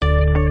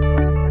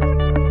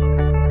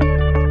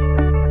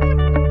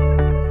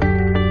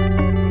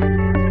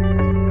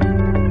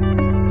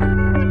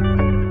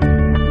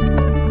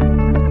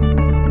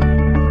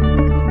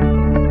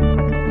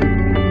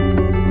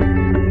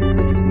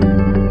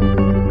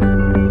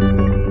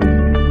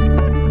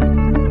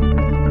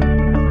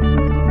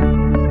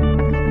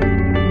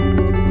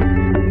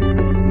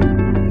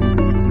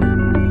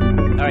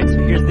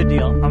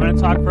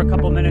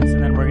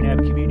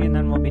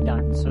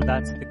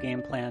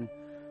game plan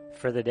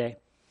for the day.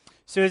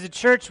 So as a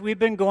church, we've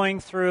been going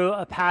through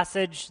a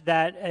passage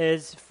that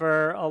is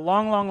for a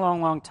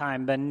long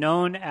time been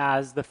known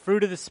as the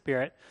fruit of the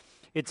Spirit.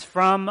 It's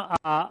from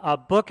a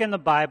book in the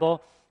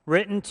Bible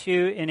written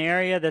to an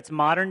area that's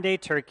modern-day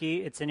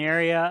Turkey. It's an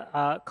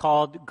area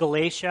called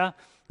Galatia.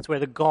 It's where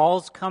the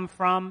Gauls come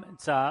from.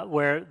 It's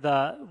where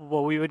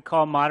what we would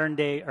call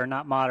modern-day, or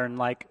not modern,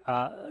 like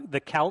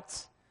the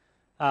Celts.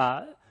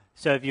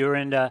 So if you were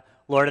into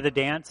Lord of the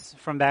Dance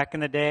from back in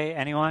the day,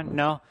 anyone?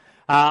 No?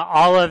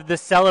 All of the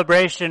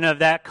celebration of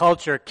that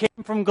culture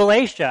came from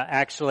Galatia,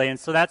 actually, and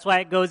so that's why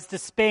it goes to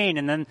Spain,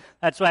 and then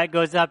that's why it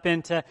goes up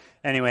into...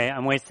 Anyway,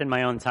 I'm wasting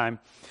my own time.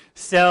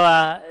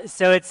 So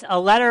it's a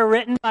letter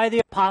written by the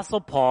Apostle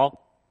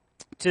Paul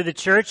to the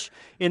church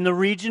in the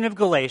region of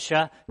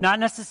Galatia, not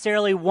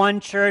necessarily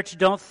one church.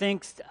 Don't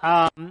think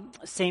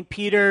St.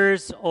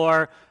 Peter's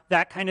or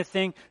that kind of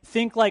thing.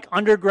 Think like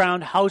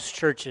underground house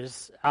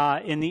churches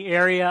in the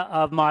area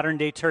of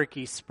modern-day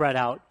Turkey spread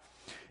out.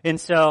 And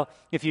so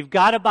if you've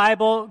got a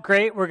Bible,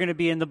 great. We're going to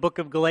be in the book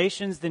of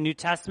Galatians, the New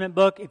Testament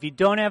book. If you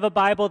don't have a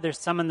Bible, there's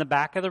some in the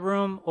back of the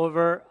room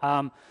over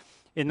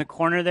in the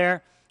corner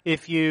there.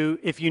 If you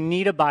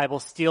need a Bible,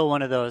 steal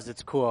one of those.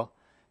 It's cool.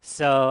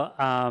 So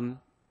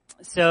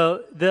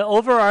the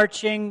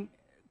overarching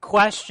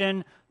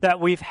question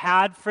that we've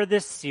had for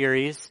this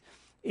series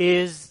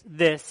is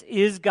this: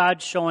 is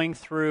God showing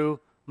through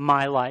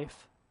my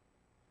life?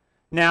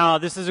 Now,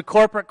 this is a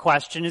corporate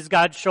question. Is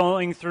God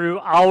showing through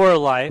our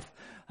life?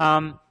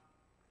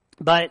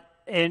 But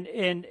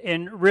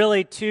in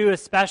really too,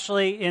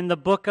 especially in the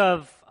book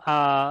of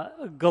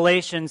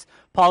Galatians,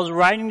 Paul's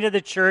writing to the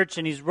church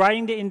and he's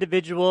writing to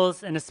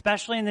individuals, and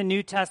especially in the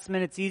New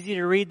Testament, it's easy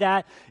to read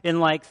that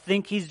and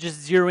think he's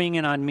just zeroing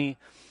in on me.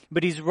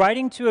 But he's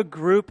writing to a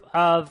group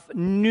of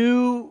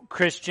new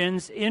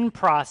Christians in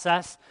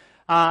process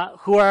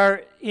who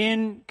are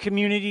in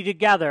community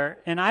together.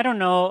 And I don't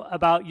know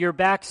about your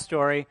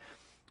backstory,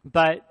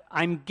 but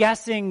I'm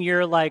guessing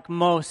you're like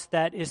most,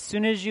 that as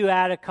soon as you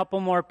add a couple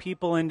more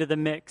people into the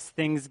mix,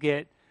 things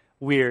get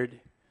weird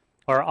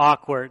or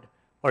awkward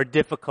or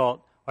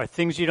difficult, or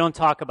things you don't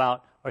talk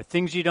about, or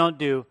things you don't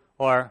do,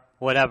 or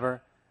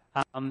whatever.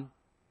 And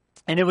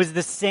it was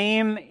the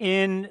same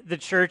in the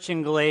church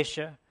in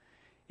Galatia.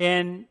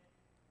 And,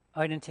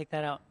 I didn't take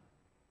that out.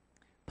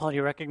 Paul, do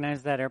you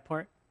recognize that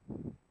airport?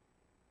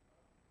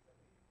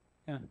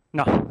 Yeah.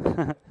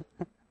 No.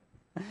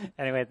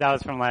 Anyway, that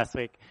was from last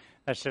week.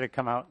 That should have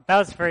come out. That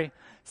was free.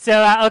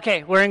 So,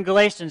 okay, we're in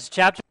Galatians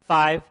chapter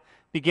 5,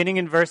 beginning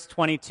in verse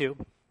 22.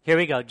 Here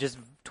we go, just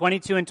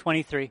 22 and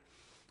 23.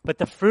 But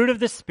the fruit of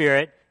the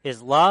Spirit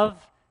is love,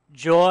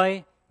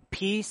 joy,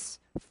 peace,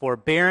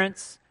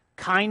 forbearance,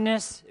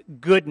 kindness,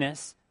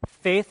 goodness,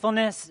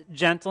 faithfulness,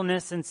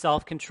 gentleness, and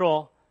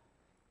self-control.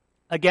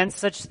 Against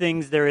such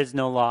things there is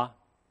no law.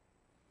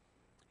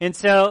 And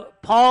so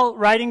Paul,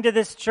 writing to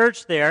this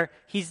church there,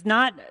 he's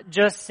not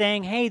just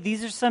saying, hey,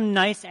 these are some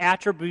nice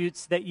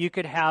attributes that you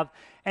could have.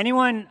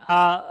 Anyone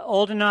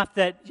old enough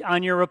that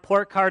on your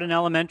report card in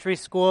elementary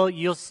school,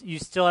 you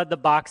still had the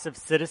box of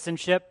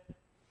citizenship?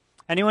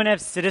 Anyone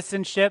have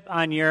citizenship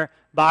on your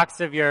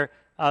box of your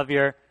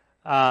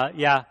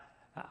yeah,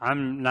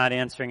 I'm not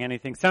answering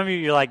anything. Some of you,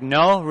 you're like,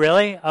 no,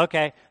 really?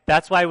 Okay.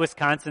 That's why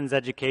Wisconsin's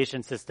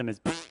education system is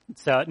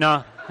so,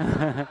 no.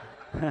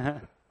 No,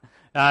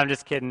 I'm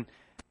just kidding.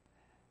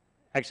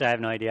 Actually, I have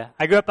no idea.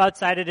 I grew up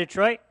outside of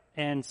Detroit,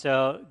 and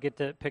so get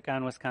to pick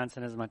on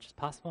Wisconsin as much as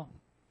possible.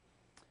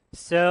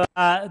 So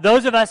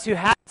those of us who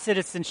had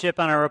citizenship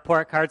on our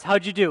report cards,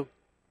 how'd you do?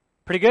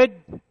 Pretty good?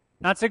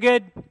 Not so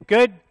good?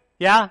 Good?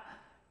 Yeah?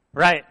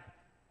 Right.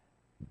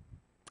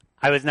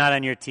 I was not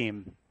on your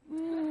team.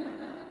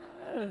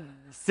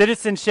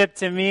 Citizenship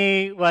to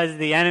me was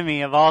the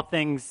enemy of all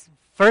things.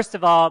 First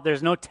of all,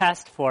 there's no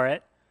test for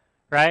it,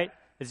 right?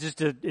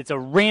 It's a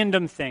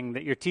random thing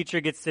that your teacher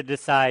gets to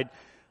decide.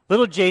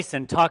 Little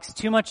Jason talks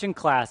too much in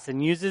class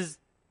and uses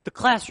the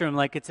classroom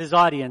like it's his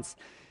audience,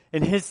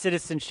 and his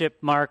citizenship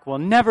mark will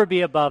never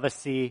be above a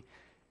C.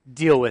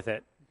 Deal with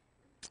it.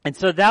 And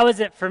so that was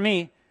it for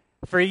me.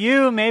 For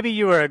you, maybe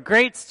you were a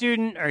great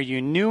student, or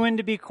you knew when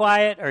to be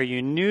quiet, or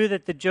you knew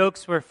that the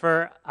jokes were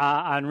for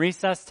on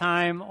recess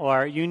time,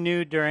 or you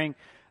knew during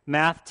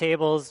math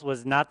tables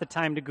was not the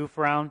time to goof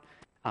around.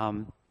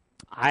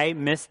 I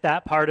missed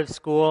that part of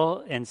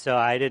school, and so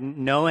I didn't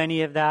know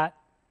any of that.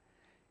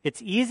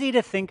 It's easy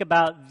to think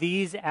about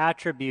these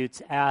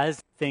attributes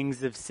as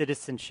things of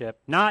citizenship,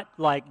 not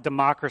like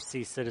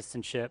democracy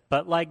citizenship,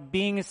 but like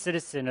being a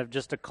citizen of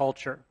just a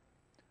culture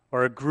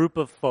or a group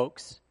of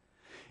folks.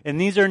 And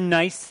these are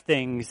nice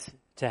things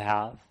to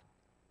have.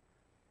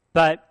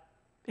 But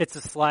it's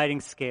a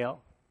sliding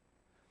scale.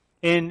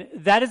 And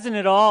that isn't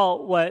at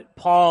all what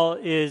Paul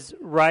is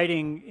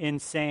writing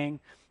and saying.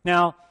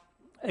 Now,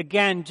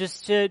 again,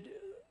 just to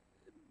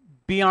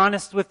be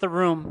honest with the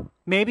room,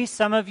 maybe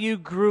some of you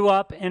grew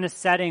up in a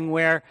setting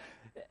where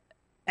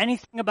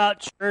anything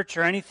about church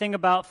or anything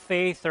about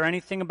faith or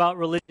anything about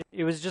religion,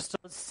 it was just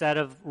a set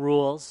of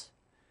rules.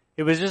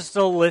 It was just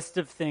a list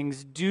of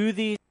things. Do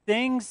these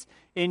things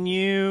and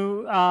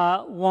you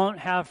won't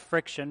have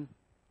friction.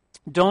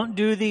 Don't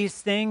do these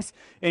things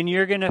and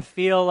you're going to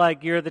feel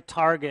like you're the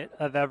target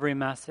of every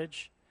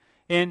message.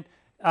 And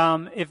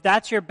if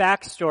that's your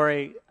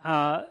backstory,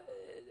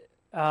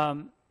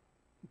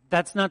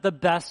 that's not the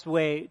best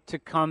way to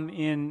come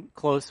in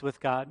close with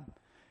God.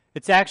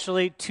 It's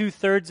actually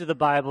 2/3 of the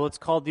Bible. It's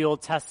called the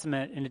Old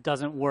Testament, and it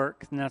doesn't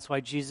work. And that's why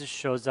Jesus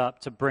shows up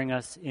to bring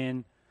us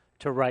in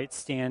to right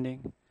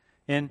standing.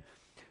 And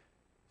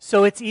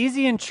so it's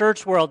easy in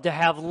church world to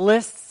have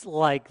lists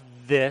like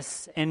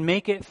this and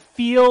make it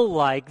feel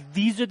like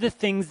these are the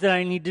things that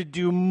I need to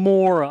do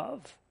more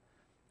of.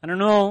 I don't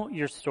know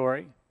your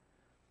story.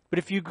 But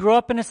if you grew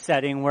up in a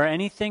setting where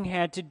anything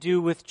had to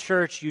do with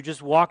church, you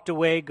just walked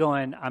away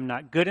going, I'm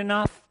not good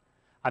enough,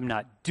 I'm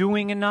not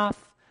doing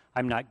enough,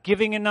 I'm not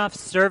giving enough,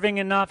 serving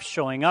enough,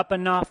 showing up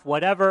enough,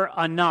 whatever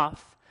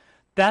enough.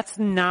 That's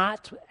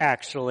not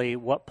actually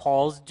what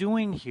Paul's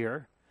doing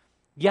here.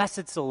 Yes,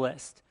 it's a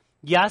list.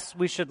 Yes,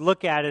 we should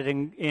look at it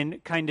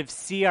and kind of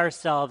see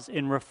ourselves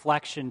in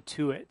reflection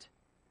to it.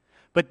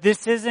 But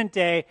this isn't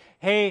a,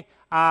 hey,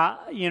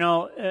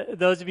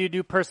 those of you who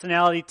do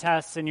personality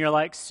tests and you're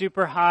like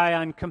super high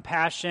on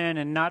compassion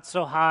and not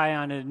so high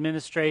on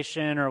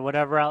administration or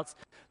whatever else.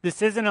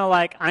 This isn't a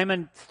like, I'm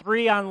a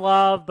 3 on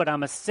love, but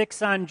I'm a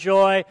 6 on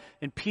joy.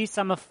 And peace,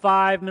 I'm a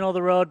 5, middle of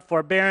the road.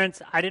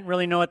 Forbearance, I didn't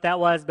really know what that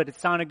was, but it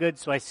sounded good,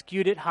 so I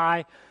skewed it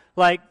high.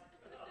 Like,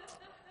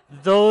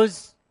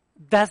 that's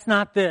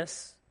not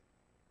this.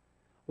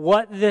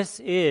 What this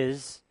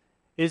is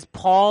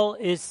Paul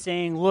is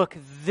saying, look,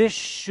 this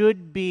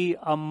should be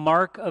a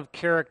mark of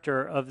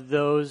character of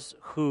those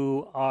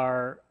who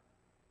are,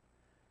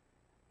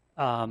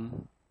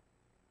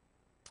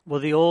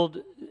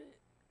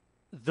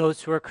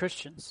 those who are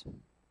Christians.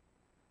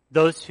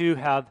 Those who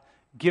have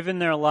given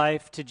their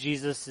life to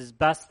Jesus as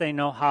best they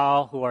know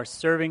how, who are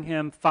serving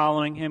him,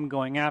 following him,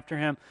 going after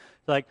him.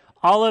 Like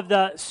all of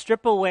the,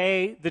 strip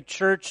away the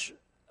church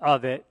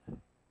of it,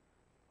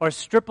 or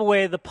strip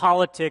away the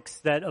politics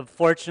that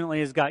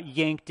unfortunately has got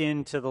yanked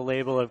into the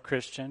label of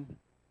Christian.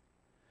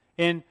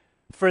 And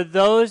for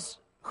those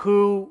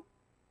who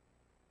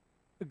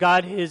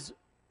God has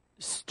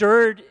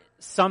stirred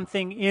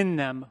something in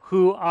them,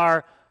 who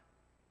are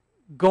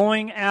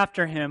going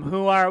after him,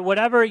 who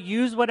are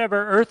use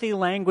whatever earthly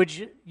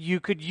language you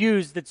could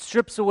use that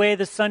strips away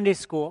the Sunday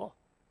school.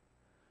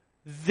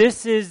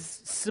 This is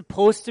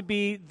supposed to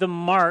be the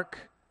mark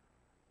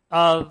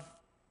of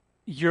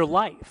your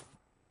life.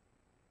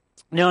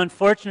 Now,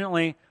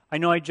 unfortunately, I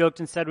know I joked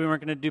and said we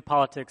weren't going to do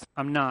politics.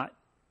 I'm not.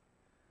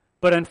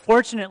 But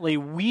unfortunately,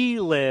 we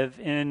live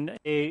in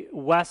a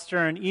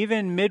Western,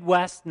 even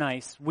Midwest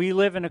nice. We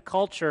live in a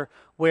culture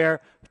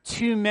where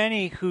too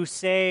many who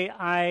say,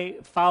 I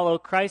follow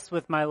Christ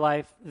with my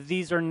life,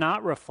 these are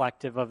not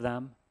reflective of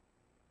them.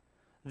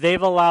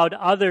 They've allowed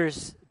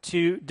others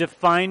to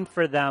define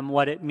for them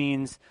what it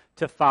means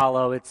to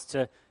follow. It's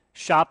to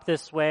shop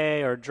this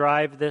way or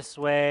drive this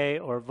way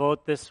or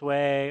vote this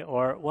way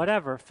or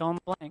whatever, fill in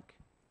the blank.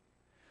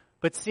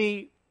 But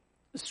see,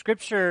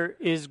 Scripture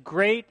is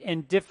great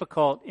and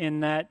difficult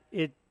in that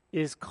it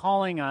is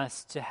calling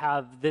us to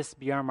have this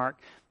be our mark.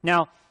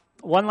 Now,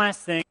 one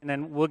last thing, and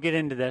then we'll get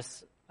into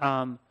this,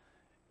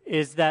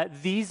 is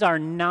that these are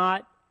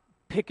not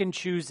pick and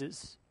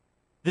chooses.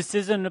 This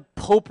isn't a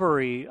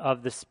potpourri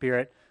of the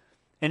Spirit,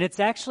 and it's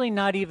actually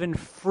not even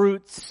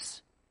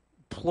fruits,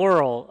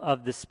 plural,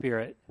 of the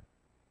Spirit.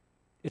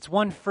 It's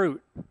one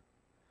fruit.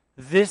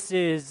 This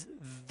is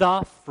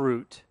the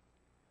fruit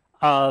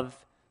of,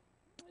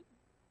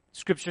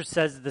 Scripture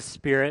says, the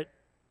Spirit.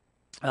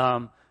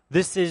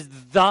 This is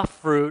the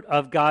fruit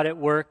of God at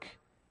work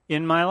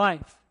in my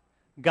life.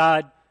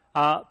 God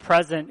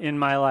present in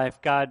my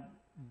life. God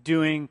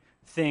doing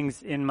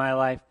things in my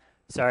life.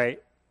 Sorry.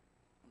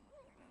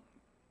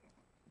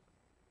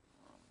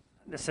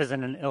 This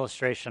isn't an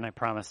illustration, I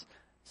promise.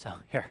 So,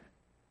 here.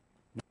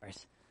 No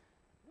worries.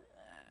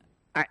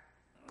 All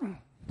right.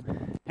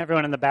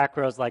 Everyone in the back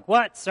row is like,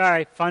 what?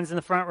 Sorry, fun's in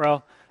the front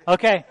row.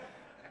 Okay.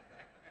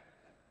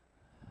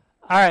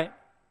 All right.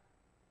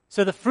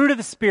 So the fruit of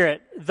the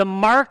Spirit, the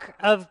mark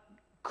of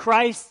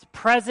Christ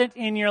present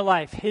in your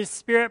life, His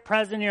Spirit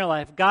present in your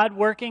life, God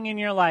working in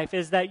your life,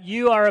 is that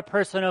you are a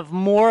person of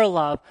more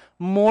love,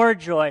 more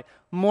joy,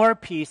 more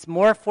peace,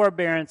 more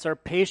forbearance, or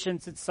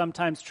patience, it's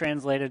sometimes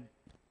translated,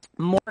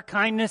 more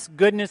kindness,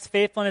 goodness,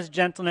 faithfulness,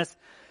 gentleness,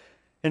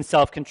 and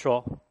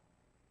self-control.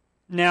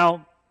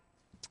 Now,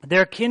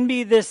 there can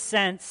be this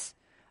sense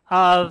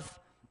of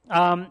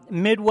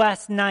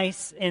Midwest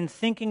nice in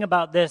thinking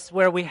about this,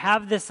 where we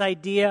have this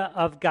idea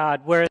of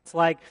God, where it's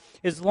like,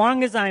 as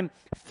long as I'm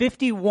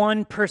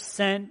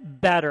 51%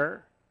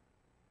 better,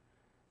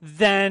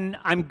 then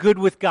I'm good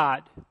with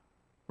God,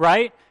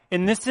 right?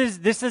 And this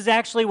is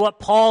actually what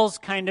Paul's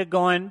kind of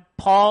going.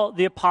 Paul,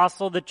 the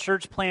apostle, the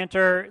church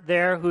planter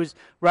there, who's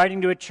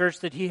writing to a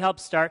church that he helped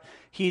start,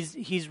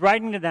 he's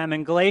writing to them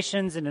in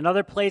Galatians and in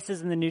other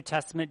places in the New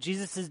Testament.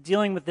 Jesus is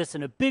dealing with this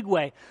in a big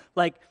way.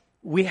 Like,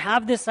 we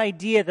have this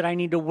idea that I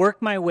need to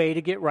work my way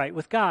to get right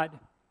with God.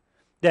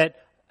 That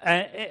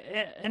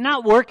and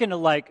not work in a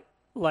like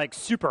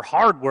super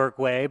hard work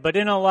way, but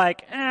in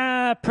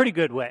a pretty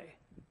good way.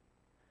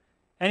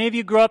 Any of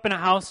you grew up in a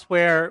house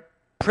where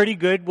pretty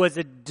good was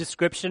a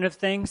description of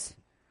things?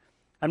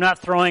 I'm not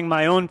throwing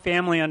my own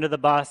family under the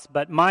bus,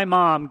 but my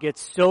mom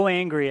gets so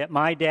angry at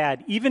my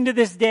dad, even to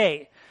this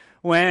day,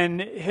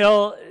 when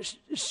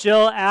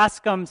she'll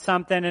ask him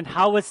something, and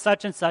how was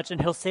such and such,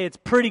 and he'll say it's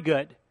pretty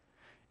good.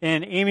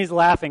 And Amy's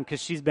laughing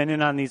because she's been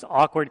in on these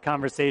awkward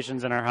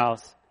conversations in our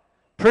house.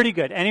 Pretty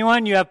good.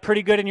 Anyone? You have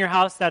pretty good in your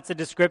house? That's a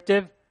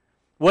descriptive.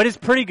 What is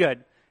pretty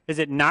good? Is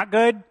it not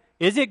good?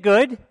 Is it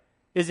good?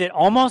 Is it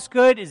almost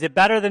good? Is it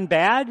better than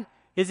bad?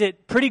 Is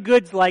it pretty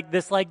good's like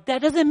this? Like,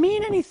 that doesn't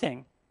mean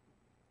anything.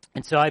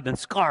 And so I've been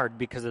scarred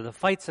because of the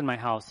fights in my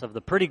house of the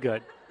pretty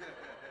good.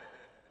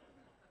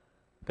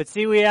 But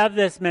see, we have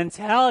this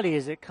mentality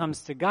as it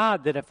comes to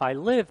God that if I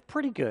live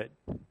pretty good,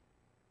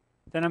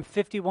 then I'm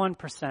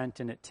 51%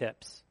 and it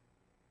tips.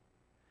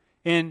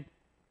 And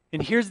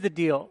here's the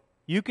deal.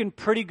 You can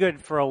pretty good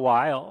for a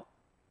while.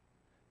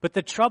 But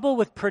the trouble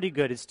with pretty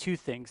good is two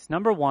things.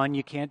 Number one,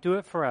 you can't do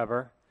it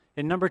forever.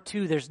 And number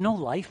two, there's no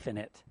life in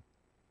it.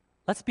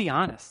 Let's be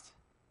honest.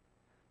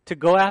 To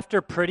go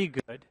after pretty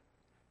good,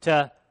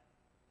 to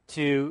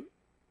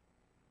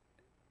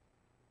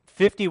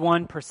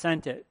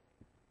 51%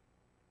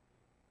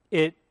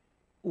 it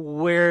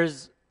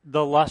wears,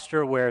 the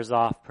luster wears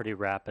off pretty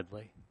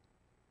rapidly.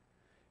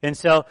 And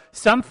so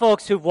some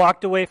folks who've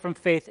walked away from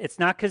faith, it's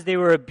not because they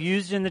were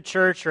abused in the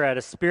church or had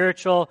a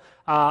spiritual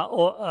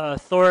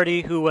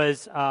authority who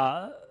was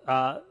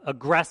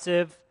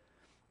aggressive.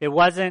 It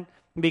wasn't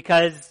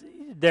because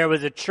there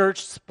was a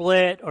church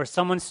split or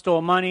someone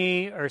stole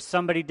money or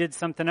somebody did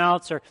something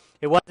else, or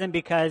it wasn't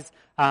because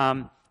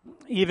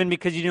even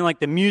because you didn't like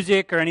the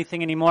music or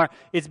anything anymore.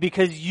 It's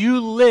because you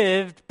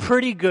lived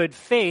pretty good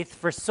faith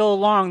for so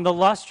long the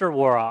luster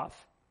wore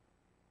off.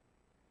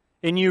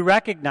 And you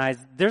recognize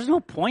there's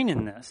no point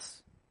in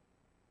this.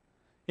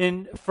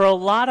 And for a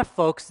lot of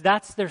folks,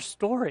 that's their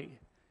story.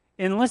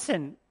 And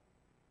listen,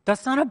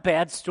 that's not a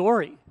bad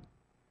story.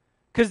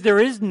 Because there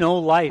is no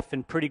life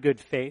in pretty good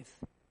faith.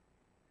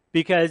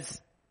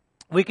 Because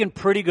we can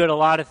pretty good a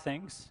lot of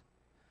things.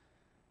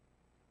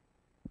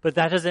 But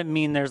that doesn't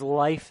mean there's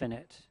life in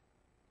it.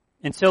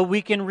 And so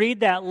we can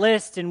read that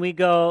list and we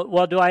go,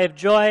 well, do I have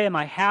joy? Am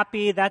I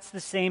happy? That's the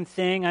same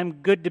thing. I'm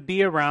good to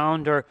be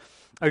around. Or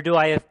do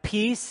I have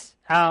peace?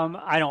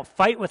 I don't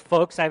fight with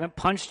folks. I haven't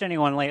punched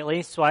anyone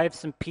lately, so I have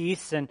some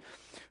peace. And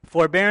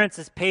forbearance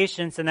is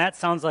patience, and that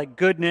sounds like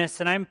goodness,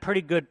 and I'm a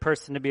pretty good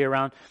person to be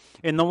around.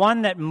 And the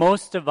one that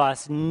most of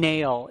us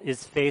nail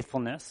is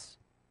faithfulness.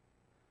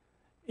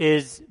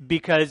 Is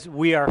because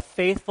we are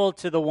faithful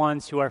to the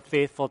ones who are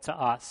faithful to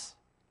us.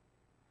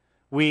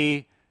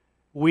 We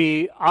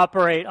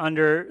operate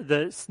under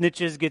the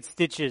snitches get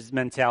stitches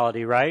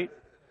mentality, right?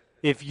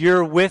 If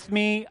you're with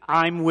me,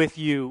 I'm with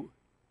you.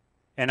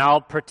 And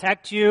I'll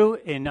protect you,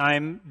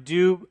 and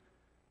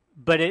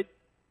but it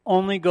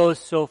only goes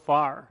so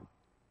far.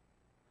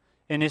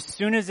 And as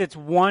soon as it's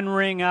one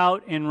ring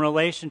out in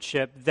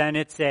relationship, then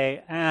it's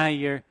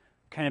you're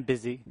kind of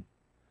busy.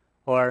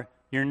 Or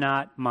you're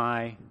not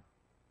my.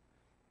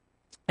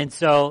 And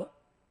so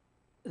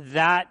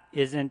that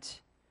isn't.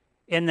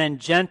 And then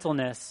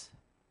gentleness.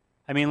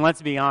 I mean,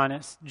 let's be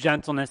honest.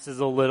 Gentleness is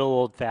a little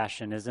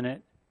old-fashioned, isn't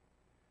it?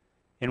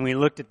 And we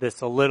looked at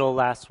this a little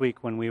last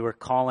week when we were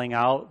calling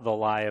out the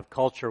lie of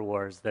culture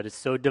wars that is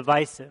so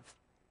divisive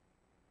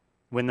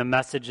when the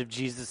message of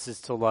Jesus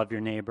is to love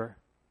your neighbor.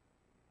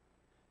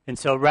 And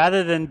so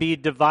rather than be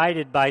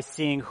divided by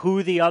seeing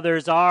who the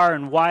others are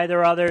and why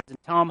they're others and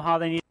tell them how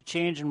they need to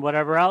change and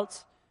whatever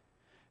else,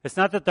 it's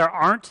not that there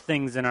aren't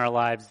things in our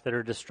lives that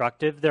are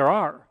destructive. There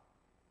are.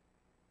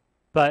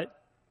 But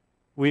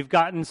we've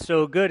gotten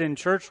so good in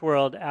church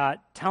world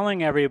at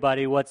telling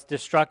everybody what's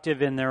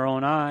destructive in their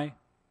own eye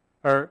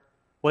or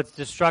what's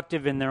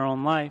destructive in their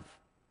own life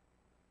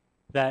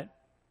that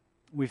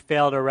we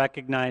fail to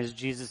recognize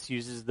Jesus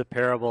uses the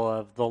parable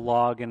of the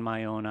log in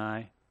my own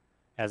eye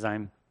as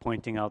I'm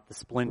pointing out the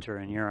splinter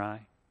in your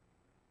eye.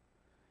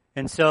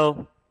 And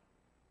so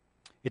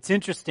it's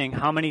interesting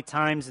how many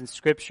times in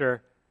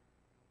Scripture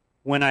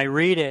when I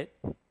read it,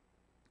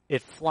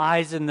 it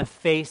flies in the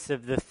face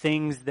of the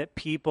things that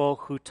people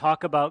who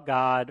talk about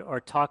God or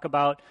talk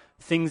about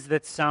things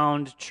that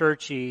sound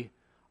churchy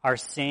are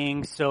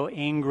saying so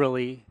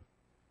angrily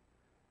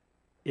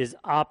is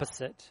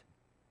opposite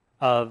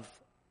of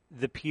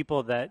the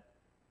people that,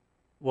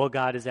 well,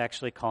 God is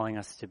actually calling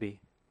us to be.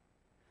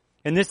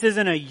 And this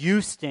isn't a you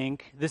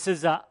stink, this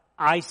is a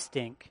I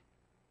stink.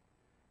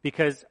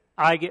 Because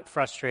I get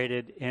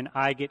frustrated and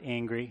I get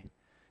angry.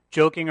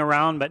 Joking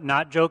around but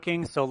not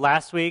joking. So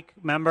last week,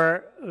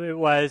 remember, it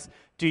was,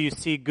 do you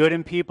see good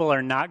in people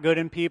or not good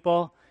in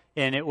people?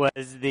 And it was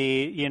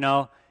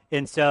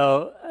and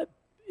so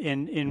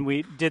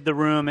we did the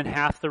room and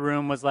half the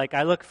room was like,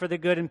 I look for the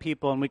good in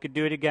people, and we could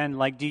do it again.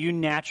 Like, do you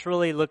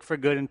naturally look for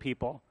good in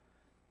people?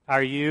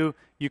 Are you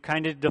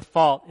kind of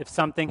default, if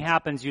something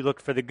happens, you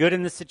look for the good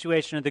in the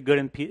situation or the good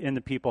in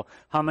the people?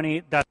 How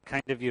many, that's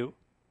kind of you?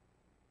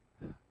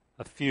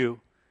 A few.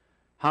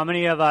 How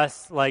many of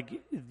us,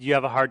 you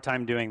have a hard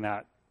time doing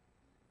that?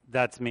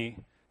 That's me.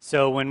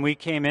 So when we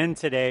came in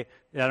today,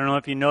 I don't know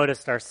if you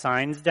noticed our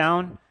signs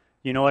down.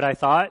 You know what I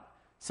thought?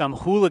 Some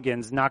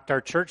hooligans knocked our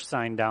church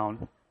sign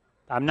down.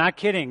 I'm not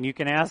kidding. You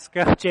can ask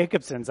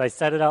Jacobsons. I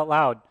said it out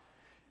loud.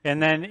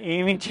 And then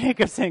Amy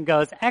Jacobson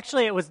goes,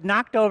 actually, it was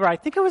knocked over. I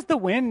think it was the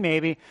wind,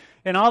 maybe.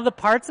 And all the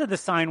parts of the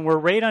sign were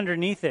right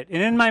underneath it.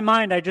 And in my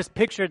mind, I just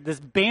pictured this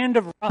band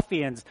of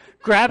ruffians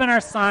grabbing our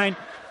sign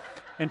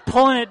and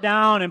pulling it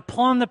down and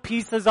pulling the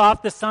pieces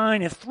off the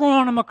sign and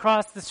throwing them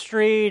across the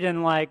street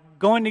and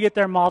going to get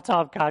their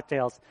Molotov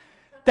cocktails.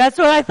 That's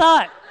what I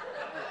thought.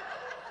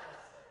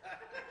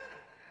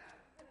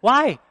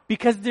 Why?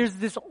 Because there's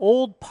this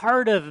old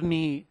part of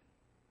me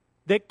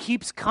that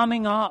keeps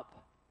coming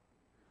up.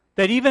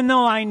 That even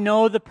though I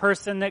know the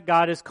person that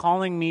God is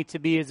calling me to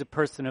be is a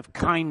person of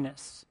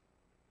kindness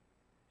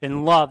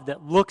and love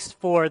that looks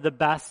for the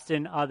best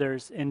in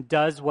others and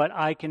does what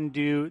I can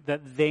do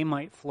that they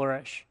might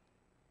flourish,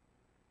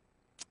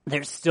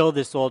 there's still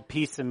this old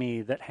piece of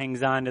me that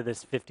hangs on to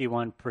this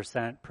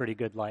 51% pretty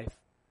good life,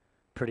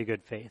 pretty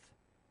good faith.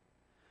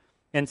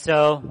 And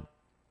so,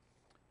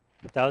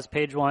 that was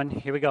page 1.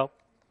 Here we go.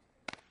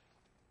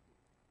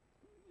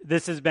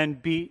 This has been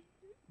beat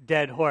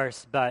dead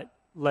horse, but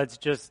let's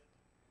just...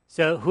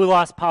 So, who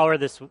lost power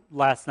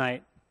last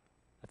night?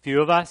 A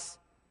few of us?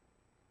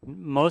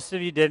 Most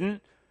of you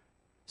didn't.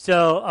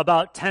 So,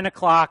 about 10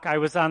 o'clock, I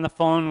was on the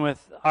phone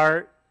with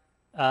Art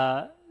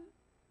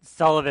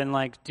Sullivan,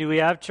 do we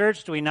have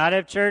church? Do we not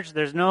have church?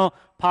 There's no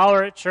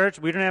power at church.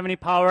 We don't have any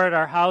power at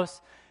our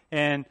house.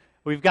 And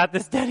we've got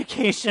this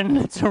dedication.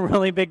 It's a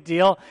really big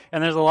deal.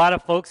 And there's a lot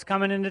of folks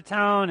coming into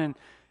town.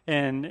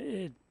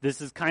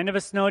 This is kind of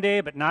a snow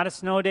day, but not a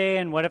snow day.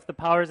 And what if the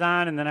power's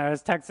on? And then I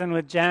was texting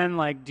with Jen,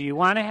 do you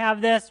want to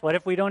have this? What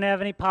if we don't have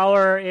any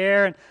power or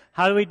air? And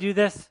how do we do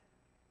this?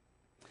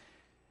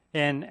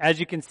 And as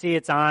you can see,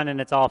 it's on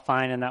and it's all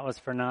fine. And that was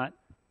for naught.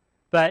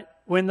 But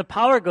when the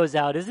power goes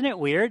out, isn't it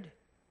weird?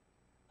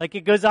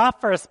 It goes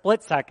off for a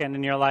split second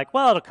and you're like,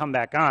 well, it'll come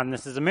back on.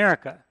 This is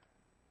America.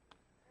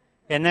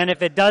 And then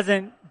if it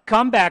doesn't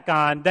come back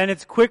on, then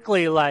it's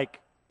quickly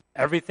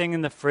everything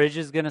in the fridge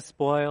is going to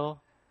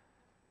spoil.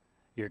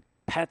 Your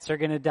pets are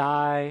going to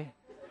die.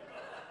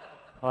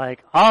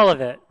 All of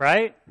it,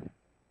 right?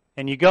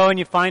 And you go and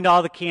you find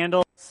all the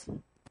candles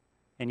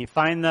and you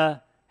find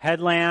the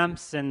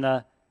headlamps and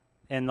the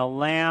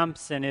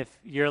lamps. And if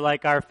you're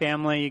like our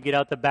family, you get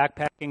out the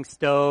backpacking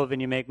stove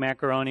and you make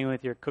macaroni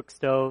with your cook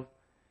stove.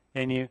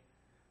 And you,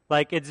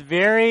 it's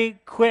very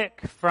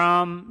quick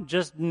from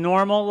just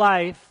normal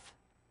life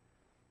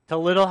to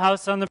Little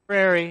House on the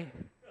Prairie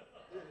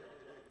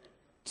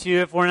to,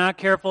 if we're not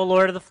careful,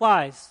 Lord of the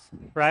Flies,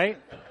 right?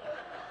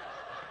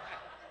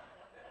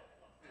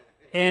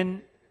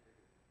 And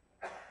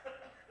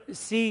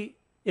see,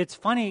 it's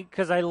funny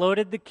because I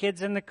loaded the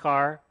kids in the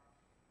car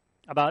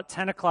about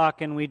 10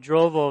 o'clock and we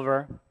drove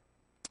over.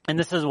 And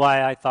this is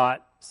why I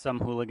thought some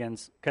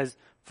hooligans, because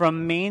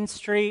from Main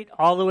Street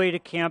all the way to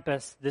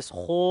campus, this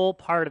whole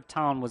part of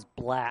town was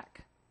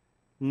black.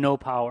 No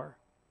power.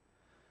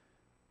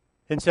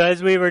 And so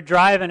as we were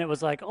driving, it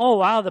was oh,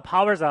 wow, the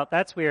power's out.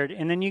 That's weird.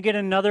 And then you get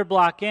another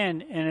block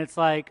in, and it's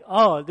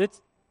oh,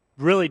 it's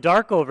really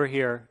dark over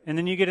here. And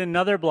then you get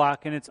another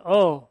block, and it's,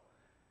 oh.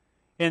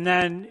 And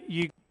then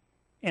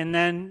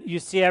you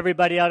see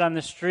everybody out on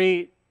the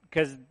street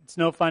because it's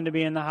no fun to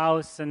be in the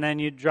house. And then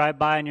you drive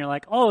by, and you're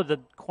oh, the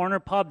corner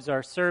pubs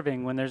are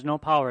serving when there's no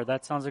power.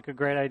 That sounds like a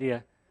great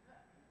idea.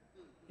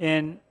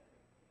 And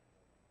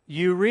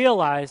you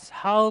realize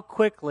how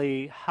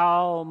quickly,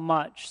 how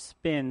much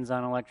spins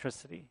on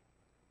electricity.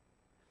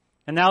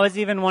 And that was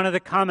even one of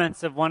the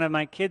comments of one of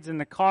my kids in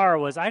the car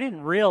was, I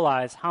didn't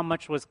realize how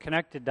much was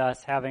connected to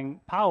us having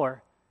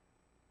power.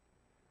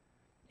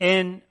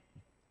 And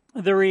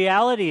the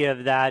reality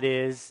of that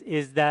is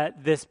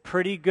that this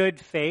pretty good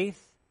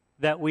faith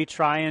that we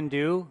try and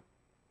do,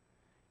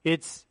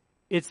 it's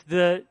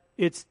the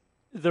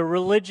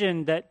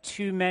religion that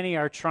too many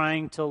are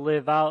trying to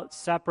live out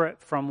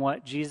separate from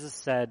what Jesus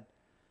said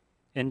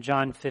in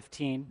John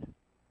 15.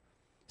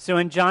 So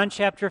in John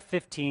chapter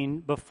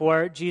 15,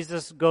 before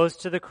Jesus goes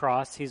to the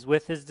cross, he's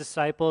with his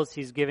disciples,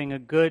 he's giving a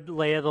good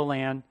lay of the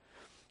land,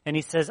 and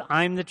he says,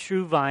 I'm the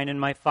true vine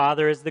and my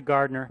Father is the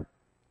gardener.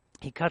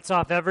 He cuts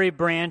off every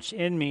branch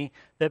in me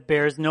that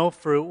bears no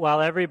fruit,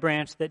 while every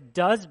branch that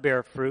does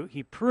bear fruit,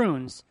 he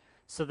prunes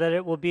so that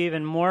it will be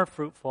even more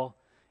fruitful.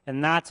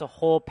 And that's a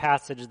whole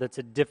passage that's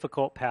a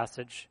difficult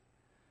passage.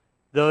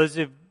 Those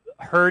who've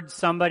heard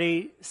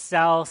somebody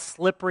sell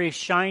slippery,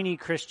 shiny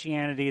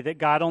Christianity that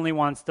God only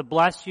wants to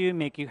bless you,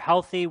 make you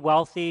healthy,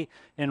 wealthy,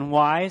 and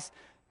wise,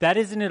 that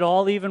isn't at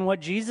all even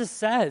what Jesus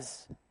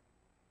says.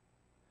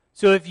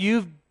 So if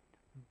you've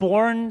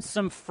borne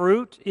some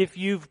fruit, if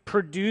you've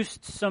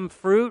produced some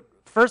fruit,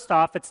 first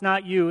off, it's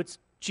not you, it's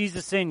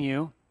Jesus in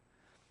you.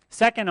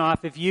 Second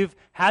off, if you've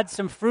had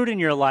some fruit in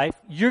your life,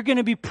 you're going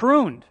to be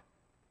pruned.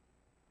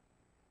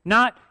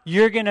 Not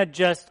you're going to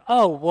just,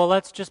 oh, well,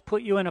 let's just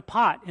put you in a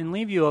pot and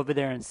leave you over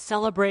there and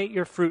celebrate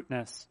your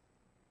fruitness.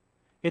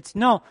 It's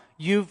no,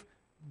 you've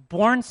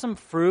borne some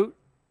fruit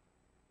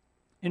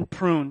and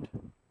pruned.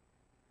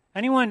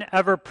 Anyone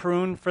ever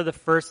pruned for the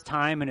first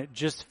time and it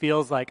just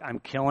feels like I'm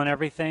killing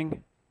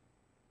everything?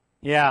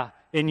 Yeah,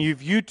 and you've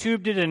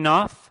YouTubed it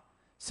enough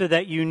so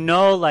that you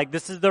know, like,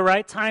 this is the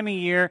right time of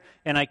year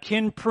and I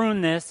can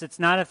prune this. It's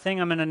not a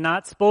thing I'm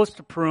not supposed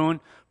to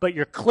prune, but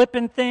you're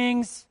clipping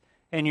things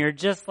and you're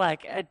just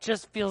like, it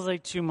just feels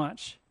like too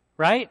much,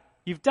 right?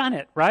 You've done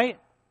it, right?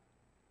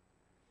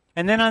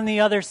 And then on the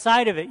other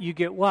side of it, you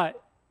get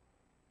what?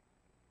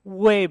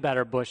 Way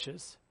better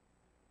bushes,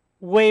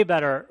 way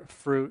better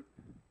fruit,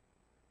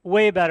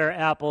 way better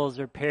apples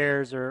or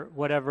pears or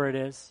whatever it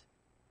is.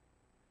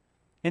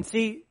 And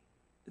see,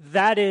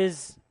 that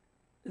is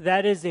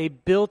a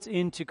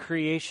built-into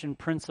creation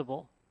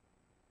principle.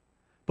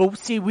 But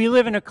see, we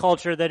live in a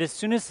culture that as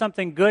soon as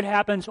something good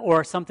happens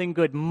or something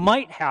good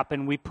might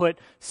happen, we put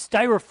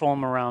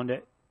styrofoam around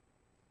it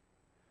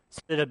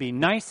so that it'll be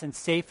nice and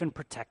safe and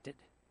protected.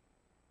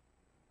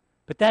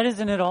 But that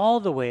isn't at all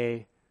the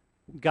way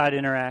God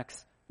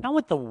interacts. Not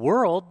with the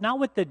world, not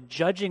with the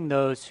judging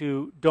those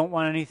who don't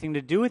want anything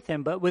to do with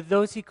him, but with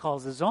those he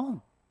calls his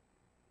own.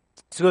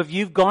 So if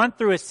you've gone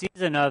through a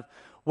season of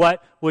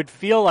what would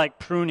feel like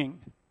pruning,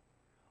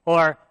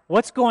 or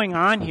what's going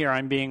on here?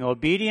 I'm being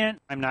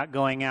obedient. I'm not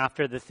going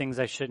after the things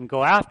I shouldn't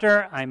go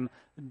after. I'm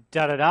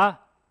da-da-da.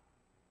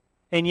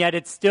 And yet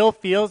it still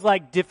feels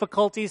like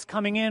difficulties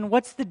coming in.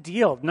 What's the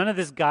deal? None of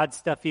this God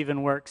stuff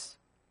even works.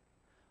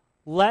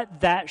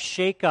 Let that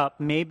shake up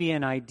maybe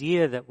an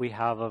idea that we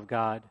have of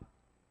God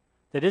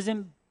that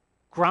isn't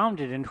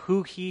grounded in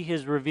who he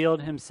has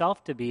revealed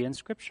himself to be in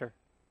Scripture,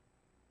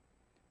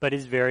 but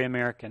is very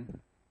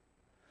American.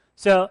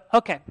 So,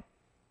 okay.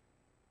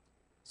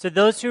 So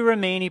those who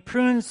remain, he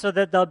prunes so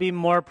that they'll be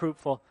more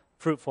fruitful.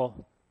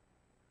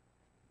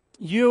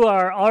 You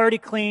are already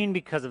clean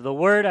because of the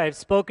word I have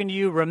spoken to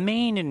you.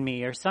 Remain in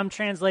me, or some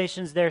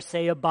translations there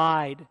say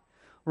abide.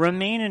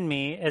 Remain in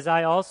me as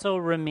I also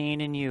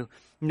remain in you.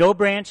 No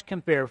branch can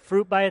bear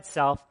fruit by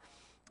itself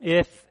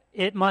if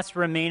it must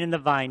remain in the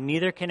vine.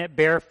 Neither can it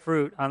bear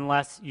fruit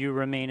unless you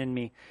remain in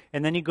me.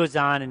 And then he goes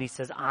on and he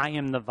says, I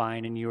am the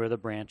vine and you are the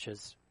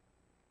branches.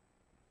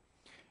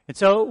 And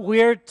so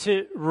we're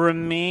to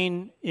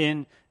remain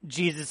in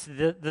Jesus.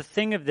 The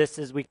thing of this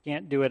is we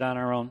can't do it on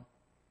our own.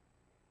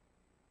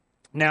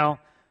 Now,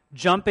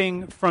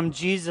 jumping from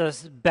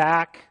Jesus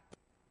back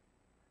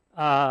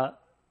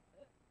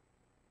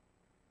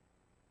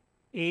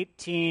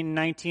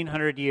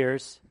 1900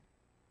 years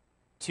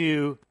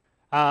to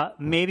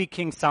maybe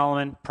King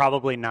Solomon,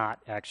 probably not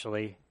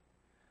actually,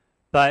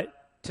 but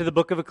to the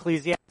book of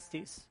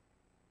Ecclesiastes.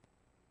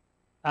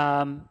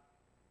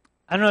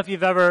 I don't know if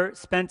you've ever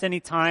spent any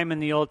time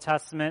in the Old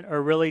Testament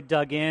or really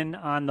dug in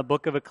on the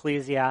book of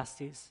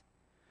Ecclesiastes.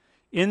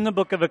 In the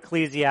book of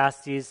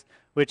Ecclesiastes,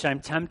 which I'm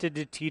tempted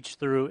to teach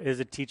through, is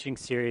a teaching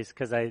series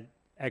because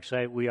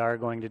we are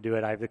going to do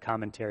it. I have the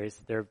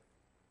commentaries. They're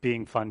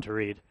being fun to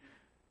read.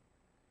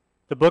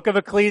 The book of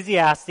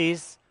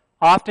Ecclesiastes,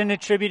 often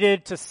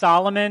attributed to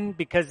Solomon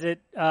because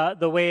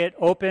the way it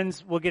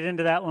opens, we'll get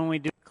into that when we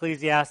do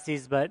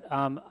Ecclesiastes, but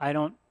I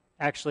don't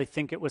actually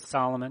think it was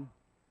Solomon.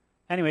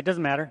 Anyway, it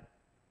doesn't matter.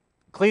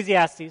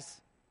 Ecclesiastes.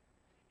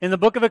 In the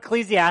book of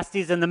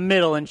Ecclesiastes, in the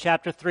middle, in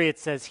chapter 3, it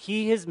says,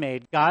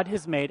 God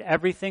has made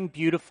everything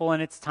beautiful in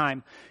its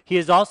time. He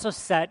has also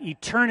set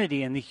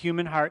eternity in the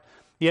human heart,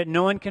 yet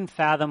no one can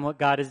fathom what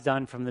God has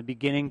done from the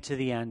beginning to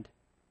the end.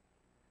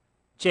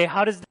 Jay,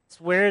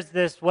 where is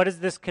this, what does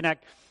this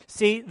connect?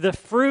 See, the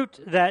fruit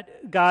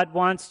that God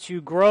wants to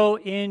grow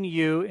in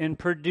you and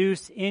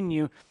produce in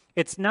you,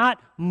 it's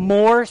not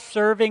more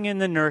serving in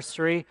the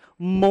nursery,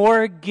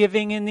 more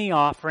giving in the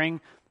offering,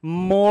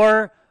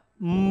 more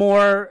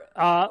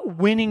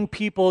winning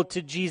people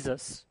to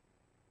Jesus.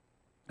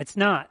 It's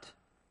not.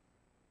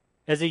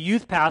 As a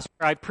youth pastor,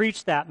 I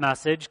preached that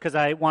message because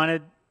I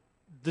wanted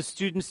the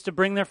students to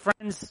bring their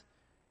friends,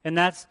 and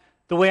that's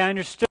the way I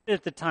understood it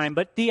at the time.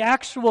 But the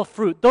actual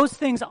fruit, those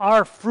things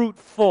are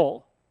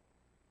fruitful.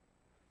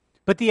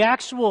 But the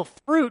actual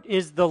fruit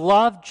is the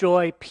love,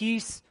 joy,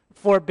 peace,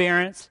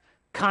 forbearance,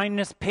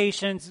 kindness,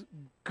 patience,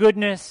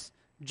 goodness,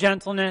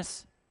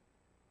 gentleness.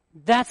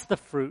 That's the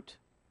fruit.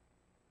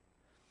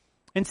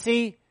 And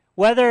see,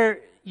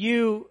 whether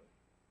you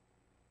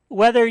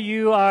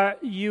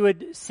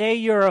would say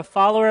you're a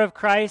follower of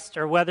Christ,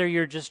 or whether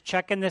you're just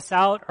checking this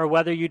out, or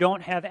whether you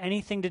don't have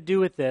anything to do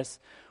with this,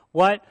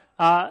 what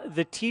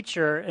the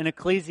teacher in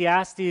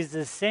Ecclesiastes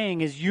is saying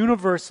is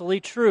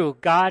universally true.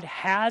 God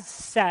has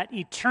set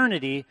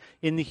eternity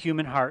in the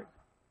human heart.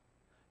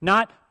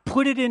 Not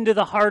put it into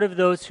the heart of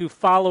those who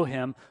follow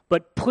him,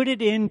 but put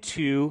it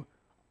into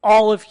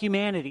all of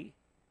humanity.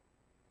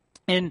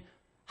 And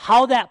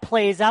how that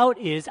plays out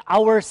is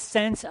our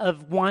sense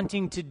of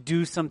wanting to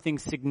do something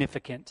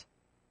significant.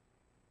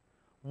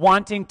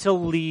 Wanting to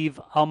leave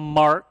a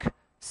mark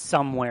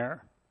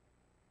somewhere.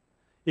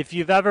 If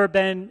you've ever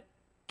been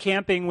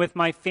camping with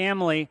my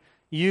family,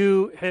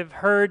 you have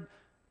heard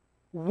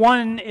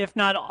one, if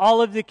not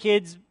all of the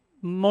kids,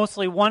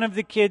 mostly one of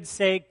the kids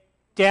say,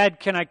 Dad,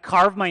 can I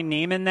carve my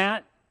name in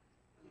that?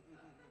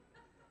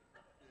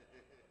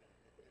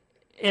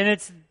 And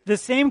it's the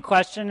same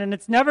question, and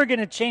it's never going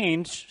to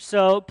change,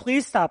 so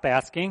please stop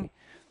asking.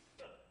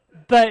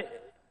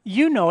 But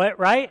you know it,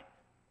 right?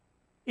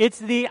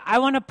 It's I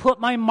want to put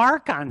my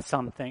mark on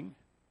something.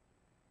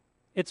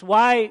 It's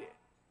why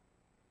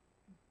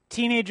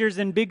teenagers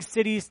in big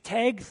cities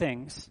tag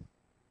things.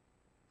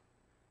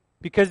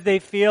 Because they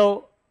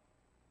feel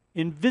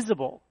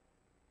invisible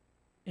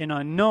and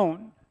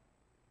unknown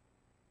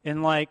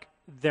and like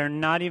they're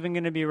not even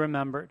going to be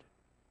remembered.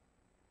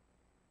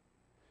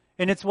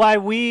 And it's why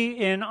we,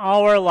 in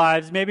all our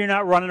lives, maybe you're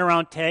not running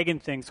around tagging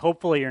things.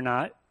 Hopefully you're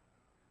not.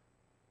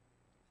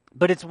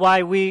 But it's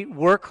why we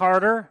work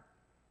harder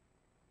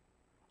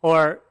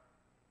or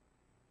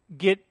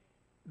get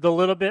the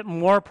little bit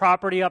more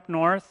property up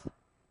north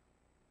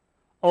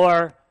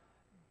or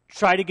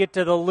try to get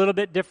to the little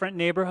bit different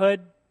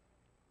neighborhood,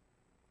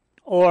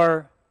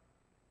 or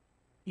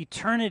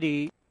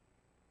eternity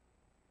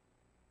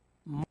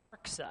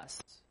marks us.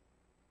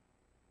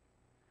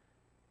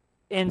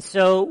 And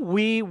so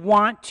we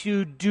want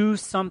to do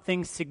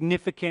something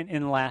significant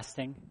and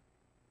lasting.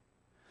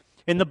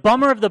 In the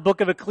bummer of the book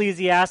of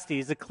Ecclesiastes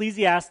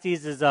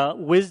is a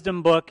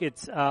wisdom book.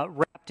 It's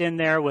wrapped in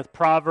there with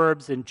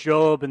Proverbs and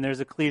Job, and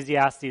there's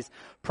Ecclesiastes.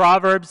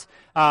 Proverbs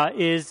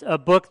is a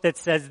book that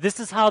says, this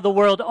is how the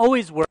world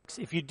always works.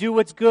 If you do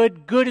what's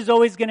good, good is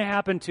always going to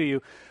happen to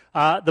you.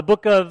 The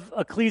book of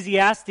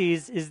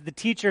Ecclesiastes is the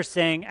teacher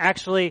saying,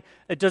 actually,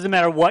 it doesn't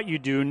matter what you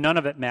do, none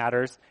of it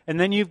matters. And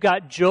then you've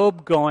got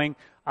Job going,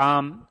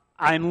 I'm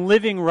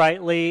living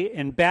rightly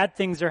and bad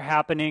things are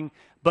happening,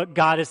 but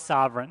God is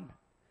sovereign.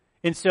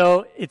 And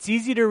so it's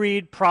easy to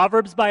read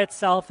Proverbs by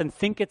itself and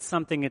think it's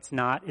something it's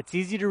not. It's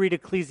easy to read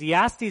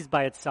Ecclesiastes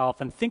by itself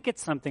and think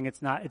it's something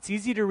it's not. It's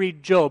easy to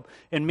read Job.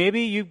 And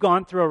maybe you've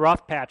gone through a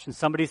rough patch and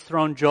somebody's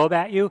thrown Job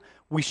at you.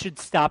 We should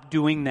stop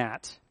doing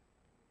that.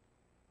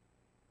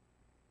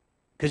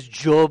 Because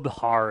Job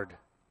hard.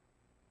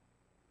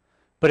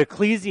 But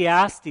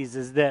Ecclesiastes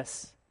is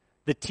this.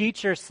 The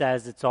teacher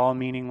says it's all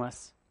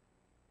meaningless.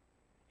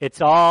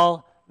 It's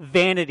all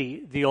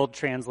vanity, the old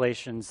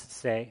translations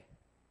say,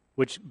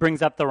 which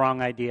brings up the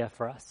wrong idea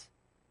for us.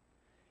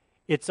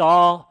 It's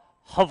all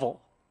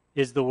hovel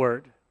is the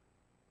word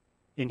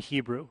in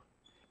Hebrew.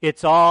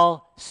 It's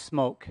all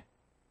smoke.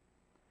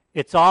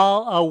 It's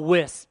all a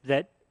wisp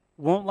that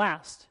won't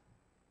last.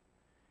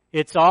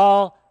 It's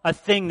all a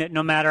thing that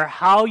no matter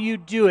how you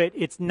do it,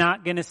 it's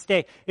not going to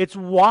stay. It's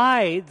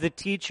why the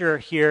teacher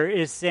here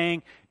is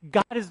saying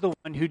God is the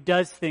one who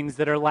does things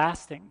that are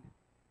lasting.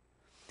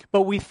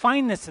 But we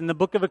find this in the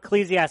book of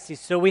Ecclesiastes.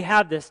 So we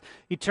have this.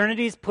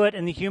 Eternity is put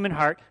in the human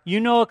heart.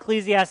 You know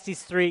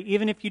Ecclesiastes 3,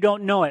 even if you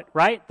don't know it,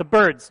 right? The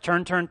birds,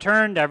 turn,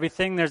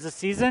 everything. There's a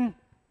season,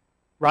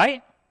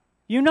 right?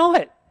 You know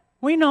it.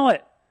 We know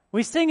it.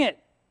 We sing it.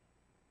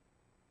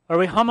 Or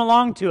we hum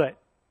along to it.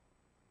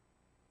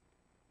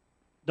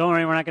 Don't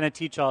worry, we're not going to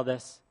teach all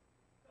this.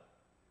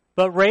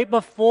 But right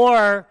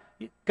before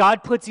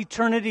God puts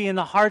eternity in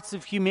the hearts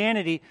of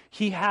humanity,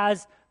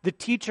 the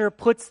teacher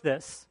puts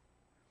this.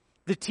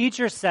 The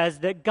teacher says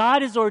that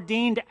God has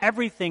ordained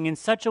everything in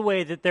such a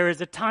way that there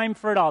is a time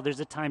for it all. There's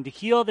a time to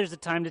heal, there's a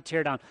time to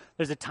tear down.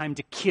 There's a time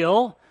to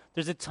kill,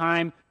 there's a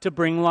time to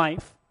bring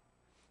life.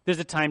 There's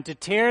a time to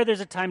tear,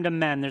 there's a time to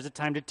mend. There's a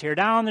time to tear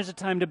down, there's a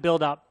time to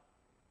build up.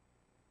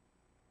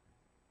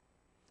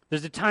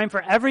 There's a time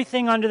for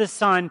everything under the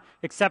sun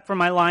except for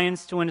my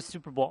Lions to win a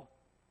Super Bowl.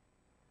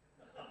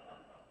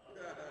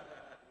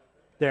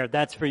 There,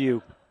 that's for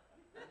you.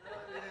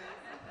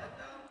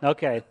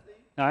 Okay,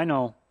 I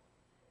know.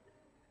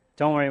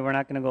 Don't worry, we're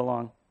not going to go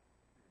long.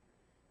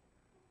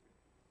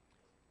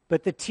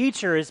 But the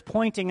teacher is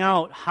pointing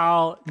out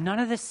how none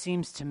of this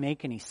seems to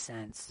make any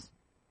sense.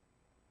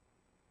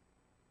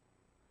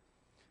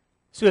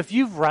 So if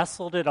you've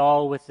wrestled at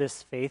all with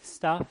this faith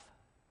stuff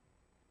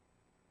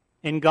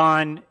and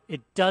gone,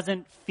 it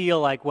doesn't feel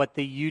like what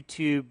the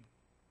YouTube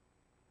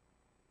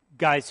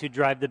guys who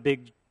drive the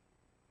big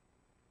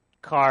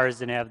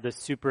cars and have the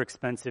super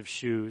expensive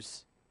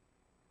shoes,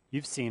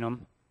 you've seen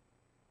them.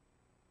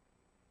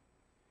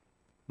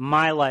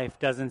 My life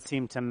doesn't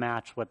seem to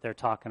match what they're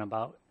talking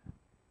about.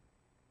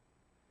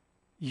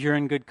 You're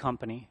in good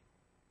company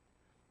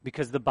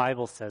because the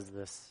Bible says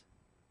this.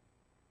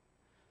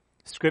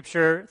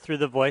 Scripture, through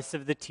the voice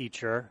of the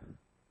teacher,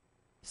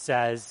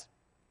 says,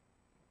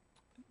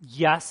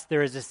 yes,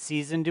 there is a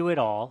season to it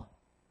all,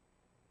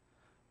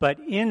 but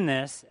in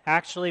this,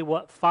 actually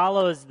what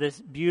follows this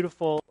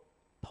beautiful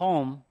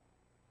poem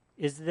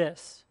is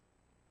this.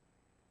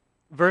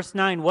 Verse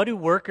 9, what do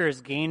workers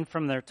gain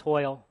from their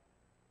toil?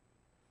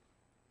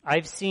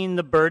 I've seen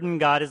the burden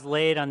God has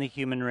laid on the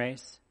human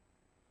race.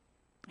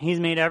 He's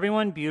made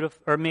everyone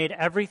beautiful, or made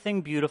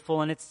everything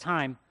beautiful in its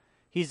time.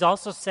 He's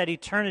also set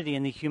eternity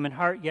in the human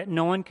heart, yet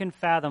no one can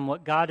fathom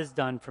what God has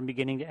done from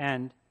beginning to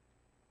end.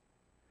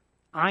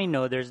 I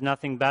know there's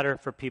nothing better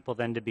for people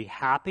than to be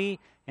happy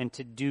and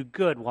to do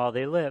good while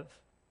they live.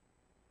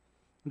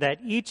 that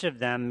each of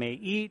them may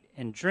eat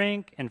and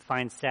drink and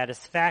find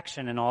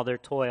satisfaction in all their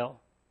toil.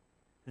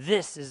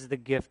 This is the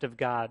gift of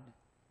God.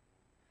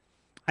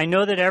 I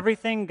know that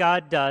everything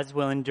God does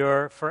will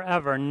endure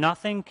forever.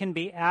 Nothing can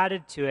be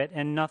added to it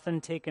and nothing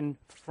taken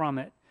from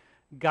it.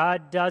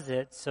 God does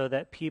it so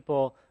that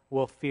people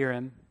will fear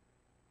him.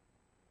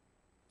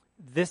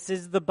 This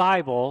is the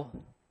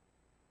Bible,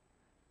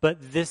 but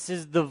this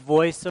is the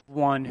voice of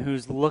one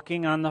who's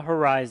looking on the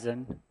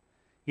horizon,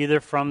 either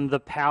from the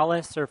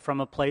palace or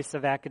from a place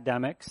of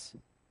academics,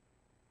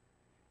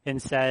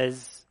 and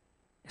says,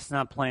 it's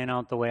not playing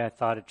out the way I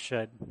thought it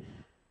should.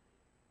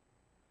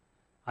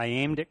 I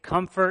aimed at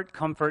comfort.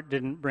 Comfort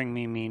didn't bring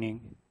me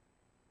meaning.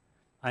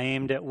 I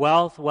aimed at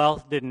wealth.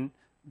 Wealth didn't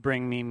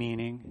bring me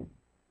meaning.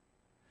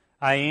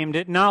 I aimed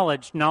at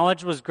knowledge.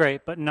 Knowledge was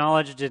great, but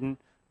knowledge didn't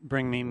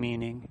bring me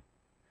meaning.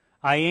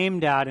 I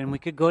aimed at, and we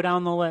could go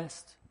down the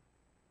list.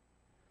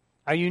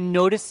 Are you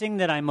noticing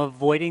that I'm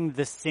avoiding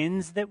the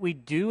sins that we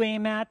do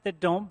aim at that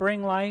don't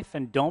bring life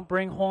and don't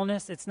bring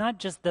wholeness? It's not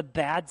just the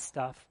bad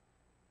stuff.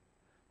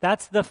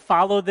 That's the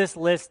follow this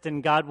list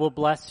and God will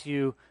bless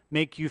you,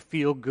 make you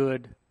feel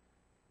good,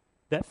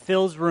 that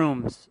fills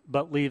rooms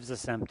but leaves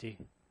us empty.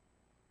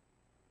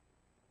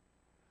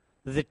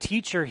 The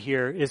teacher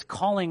here is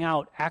calling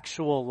out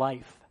actual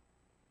life.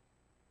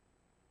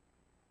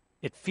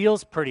 It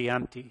feels pretty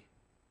empty.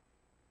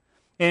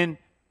 And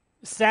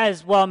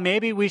says, well,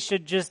 maybe we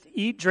should just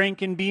eat,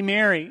 drink, and be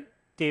merry,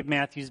 Dave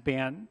Matthews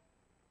Band.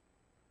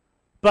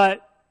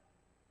 But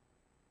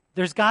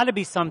there's got to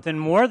be something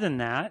more than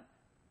that.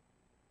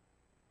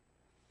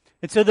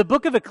 And so the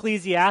book of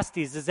Ecclesiastes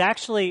is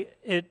actually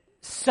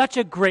such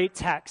a great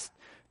text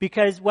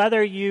because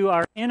whether you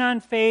are in on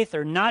faith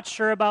or not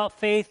sure about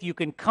faith, you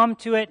can come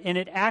to it, and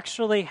it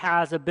actually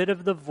has a bit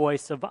of the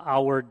voice of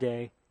our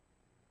day.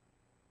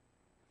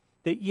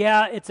 That,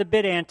 yeah, it's a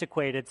bit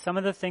antiquated. Some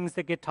of the things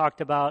that get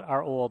talked about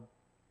are old.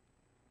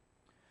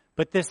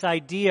 But this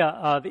idea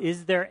of,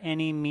 is there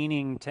any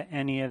meaning to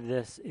any of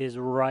this, is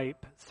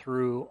ripe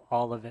through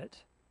all of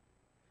it.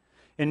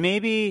 And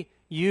maybe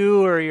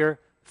you or your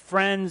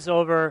friends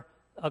over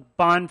a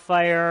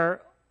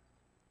bonfire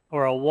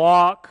or a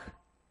walk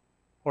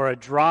or a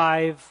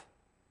drive,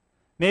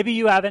 maybe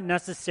you haven't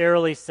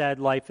necessarily said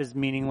life is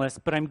meaningless,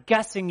 but I'm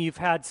guessing you've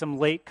had some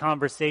late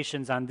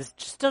conversations on this.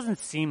 Just doesn't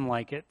seem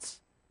like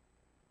it's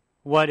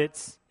what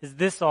it's. Is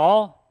this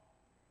all?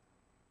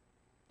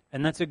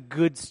 And that's a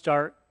good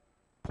start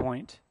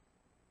point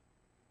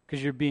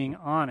because you're being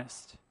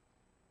honest.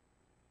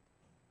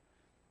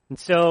 And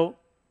so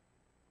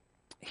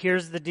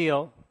here's the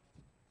deal.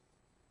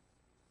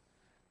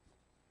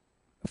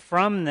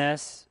 From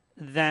this,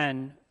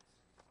 then,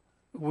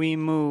 we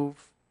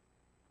move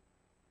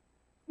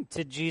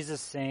to Jesus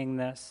saying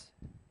this.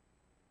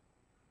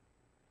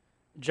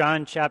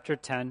 John chapter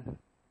 10.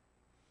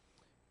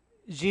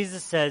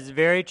 Jesus says,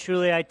 "Very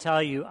truly I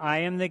tell you, I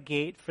am the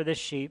gate for the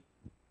sheep.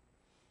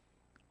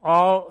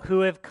 All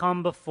who have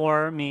come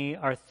before me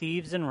are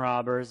thieves and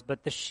robbers,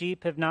 but the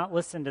sheep have not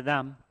listened to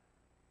them.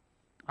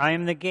 I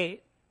am the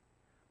gate.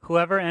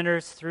 Whoever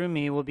enters through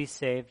me will be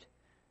saved.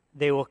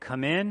 They will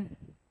come in,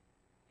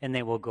 and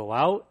they will go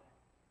out,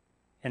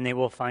 and they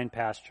will find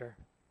pasture.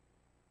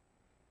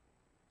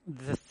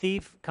 The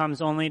thief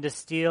comes only to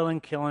steal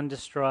and kill and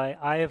destroy.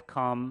 I have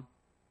come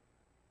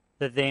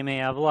that they may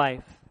have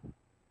life,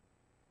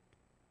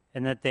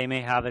 and that they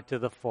may have it to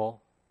the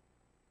full."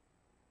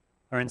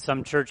 Or in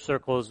some church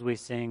circles we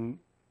sing,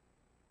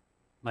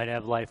 might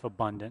have life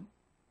abundant.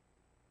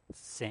 It's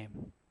the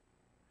same.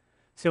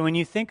 So when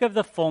you think of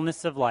the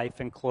fullness of life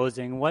in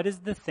closing, what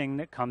is the thing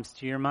that comes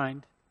to your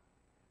mind?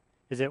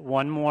 Is it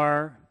one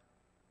more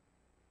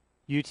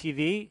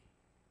UTV?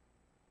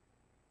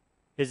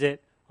 Is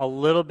it a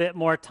little bit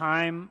more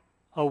time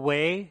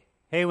away?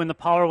 Hey, when the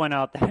power went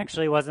out, that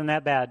actually wasn't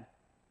that bad.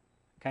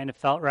 Kind of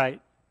felt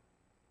right.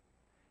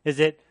 Is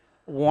it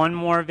one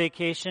more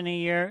vacation a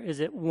year? Is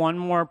it one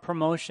more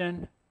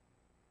promotion?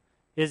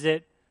 Is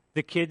it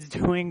the kids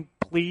doing,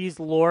 please,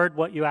 Lord,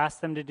 what you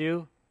asked them to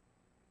do?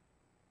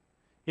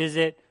 Is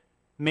it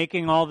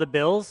making all the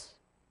bills?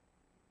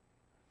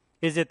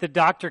 Is it the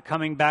doctor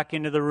coming back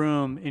into the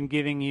room and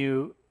giving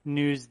you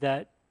news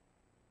that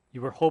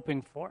you were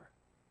hoping for?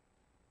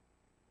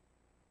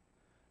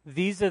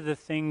 These are the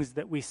things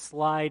that we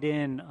slide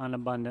in on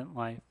abundant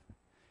life.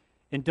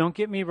 And don't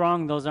get me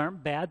wrong, those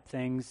aren't bad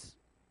things.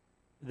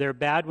 They're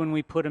bad when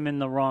we put them in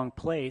the wrong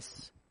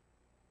place.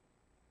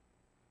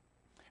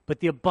 But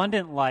the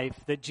abundant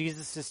life that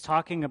Jesus is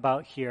talking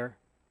about here,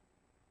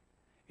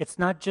 it's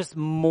not just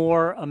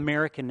more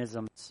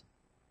Americanisms.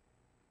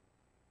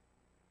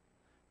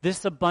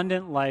 This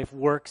abundant life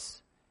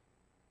works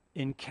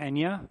in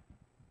Kenya,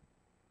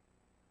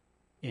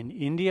 in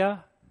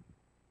India,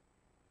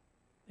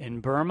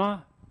 in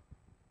Burma,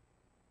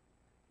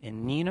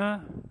 in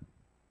Nina,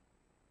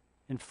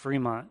 in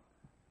Fremont.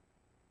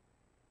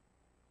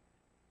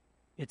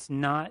 It's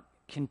not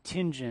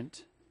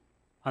contingent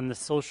on the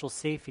social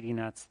safety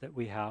nets that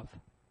we have.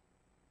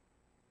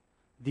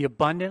 The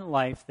abundant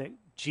life that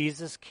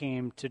Jesus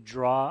came to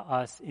draw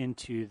us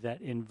into,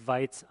 that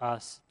invites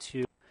us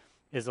to,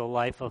 is a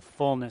life of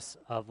fullness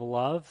of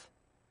love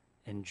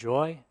and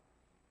joy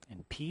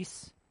and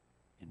peace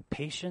and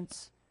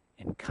patience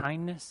and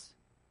kindness,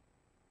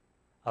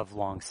 of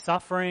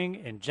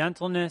long-suffering and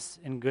gentleness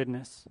and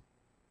goodness.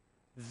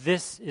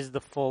 This is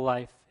the full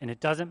life, and it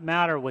doesn't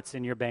matter what's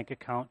in your bank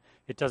account.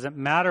 It doesn't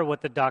matter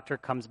what the doctor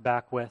comes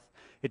back with.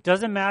 It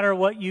doesn't matter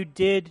what you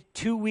did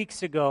 2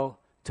 weeks ago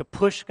to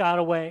push God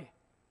away,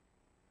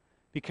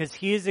 because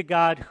he is a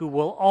God who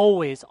will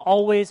always,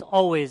 always,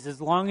 always, as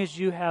long as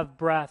you have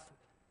breath,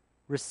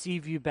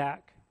 receive you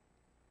back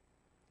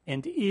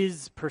and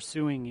is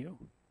pursuing you.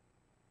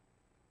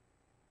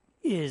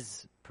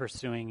 Is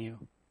pursuing you.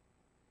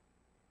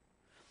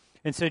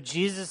 And so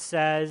Jesus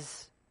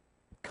says,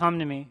 come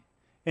to me.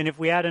 And if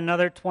we had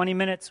another 20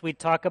 minutes, we'd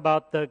talk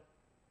about the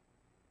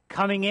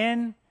coming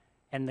in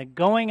and the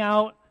going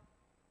out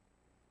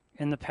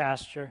in the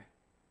pasture.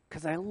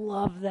 Because I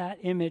love that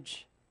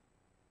image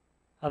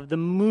of the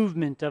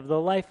movement of the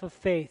life of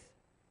faith.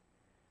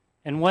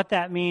 And what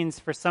that means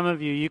for some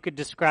of you, you could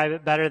describe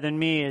it better than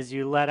me, as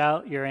you let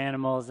out your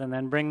animals and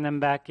then bring them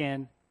back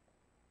in.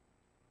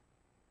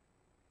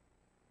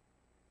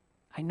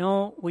 I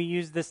know we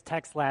used this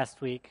text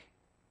last week.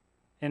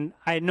 And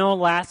I know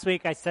last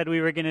week I said we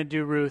were going to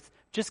do Ruth.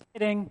 Just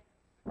kidding.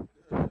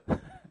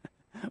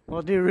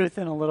 We'll do Ruth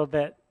in a little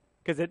bit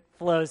because it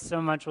flows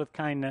so much with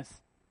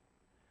kindness.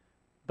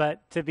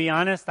 But to be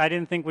honest, I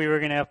didn't think we were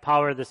going to have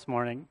power this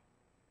morning.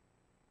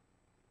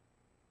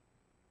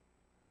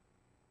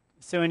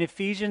 So in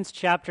Ephesians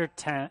chapter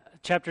 2,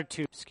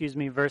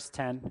 verse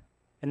 10,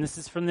 and this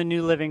is from the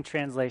New Living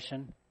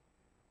Translation,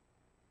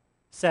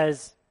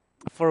 says,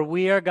 "For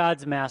we are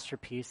God's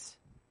masterpiece.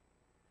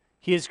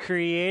 He has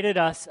created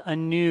us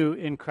anew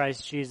in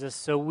Christ Jesus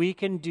so we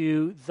can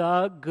do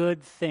the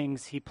good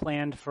things he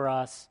planned for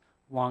us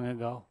long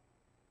ago."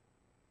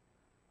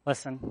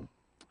 Listen,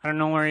 I don't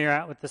know where you're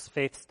at with this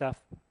faith stuff.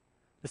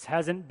 This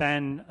hasn't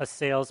been a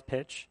sales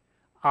pitch.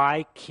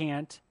 I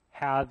can't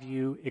have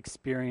you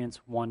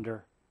experience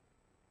wonder.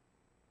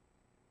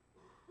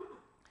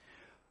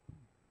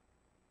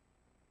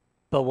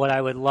 But what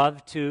I would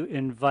love to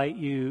invite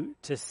you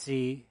to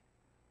see,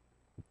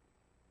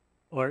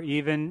 or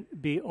even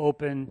be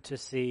open to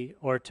see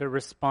or to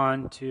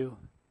respond to,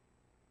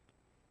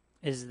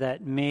 is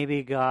that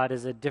maybe God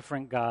is a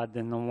different God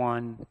than the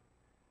one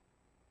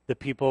the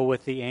people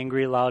with the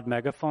angry, loud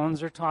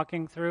megaphones are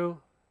talking through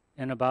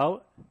and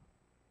about,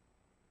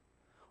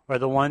 or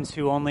the ones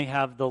who only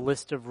have the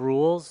list of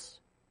rules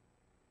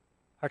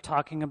are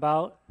talking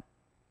about,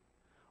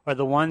 or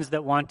the ones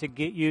that want to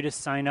get you to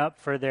sign up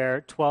for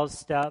their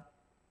 12-step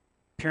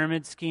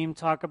pyramid scheme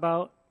talk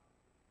about.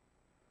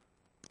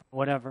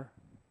 Whatever.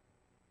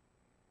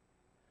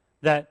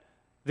 That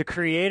the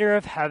creator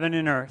of heaven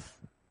and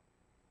earth,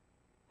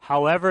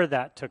 however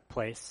that took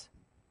place,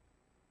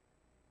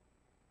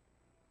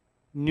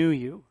 knew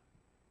you.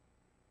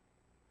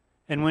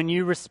 And when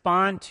you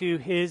respond to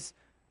his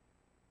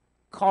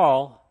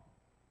call,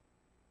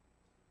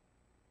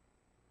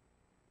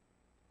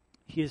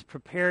 he has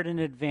prepared in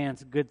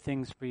advance good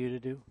things for you to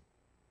do.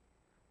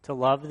 To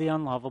love the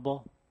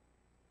unlovable,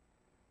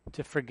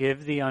 to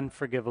forgive the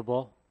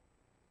unforgivable,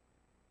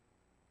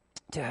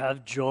 to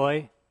have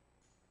joy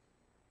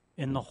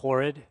in the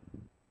horrid,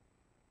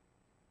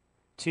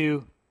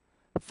 to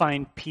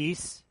find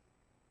peace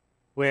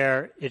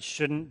where it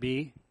shouldn't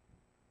be.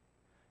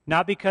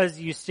 Not because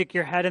you stick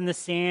your head in the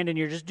sand and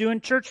you're just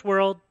doing church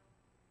world,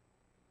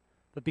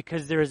 but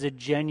because there is a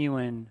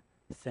genuine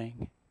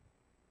thing.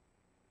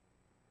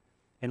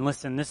 And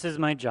listen, this is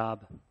my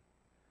job,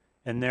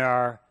 and there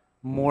are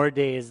more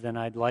days than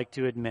I'd like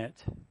to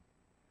admit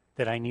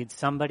that I need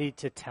somebody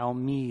to tell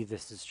me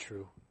this is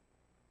true.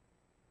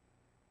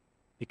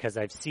 Because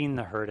I've seen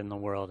the hurt in the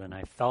world, and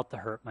I've felt the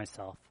hurt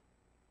myself,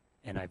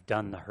 and I've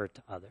done the hurt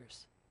to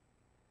others.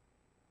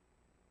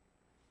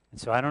 And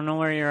so I don't know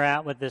where you're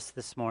at with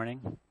this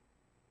morning,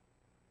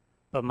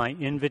 but my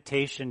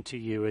invitation to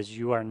you is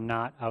you are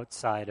not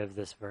outside of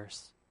this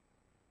verse.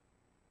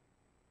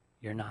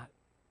 You're not.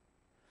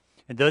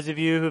 And those of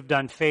you who've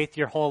done faith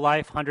your whole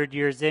life, 100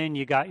 years in,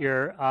 you got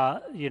your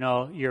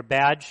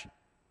badge.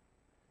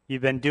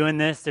 You've been doing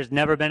this. There's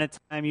never been a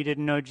time you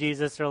didn't know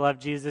Jesus or love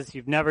Jesus.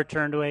 You've never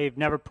turned away. You've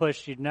never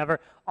pushed. You've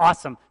never...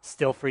 Awesome.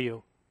 Still for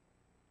you.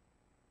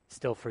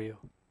 Still for you.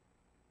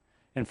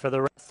 And for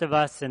the rest of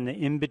us in the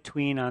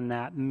in-between on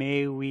that,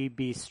 may we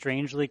be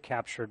strangely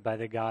captured by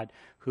the God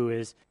who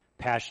is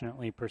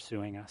passionately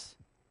pursuing us.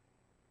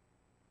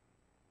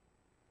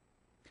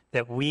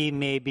 That we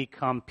may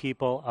become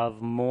people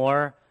of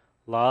more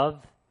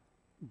love,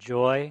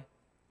 joy,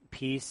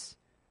 peace,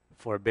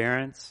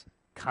 forbearance,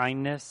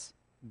 kindness,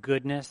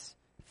 goodness,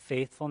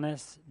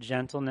 faithfulness,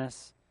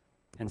 gentleness,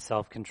 and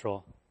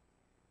self-control.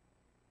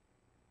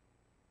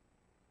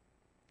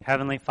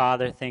 Heavenly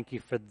Father, thank you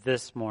for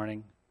this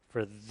morning,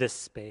 for this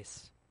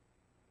space.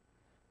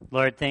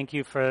 Lord, thank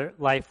you for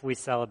life we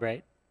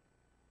celebrate.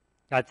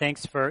 God,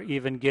 thanks for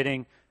even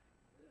getting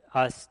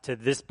us to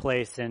this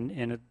place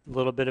in a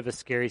little bit of a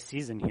scary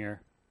season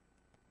here.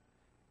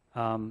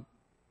 You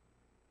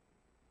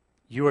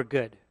are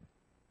good.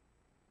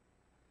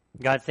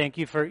 God, thank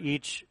you for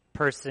each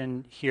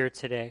person here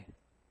today.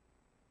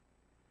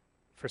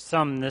 For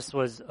some, this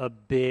was a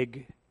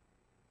big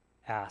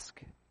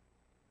ask.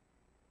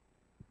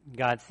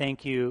 God,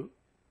 thank you.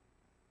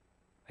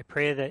 I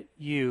pray that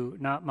you,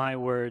 not my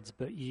words,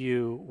 but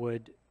you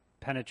would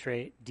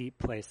penetrate deep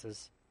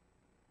places.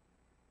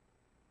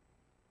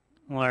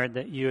 Lord,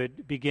 that you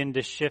would begin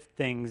to shift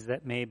things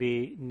that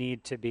maybe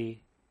need to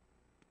be.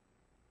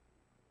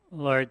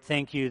 Lord,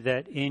 thank you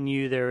that in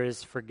you there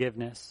is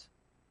forgiveness.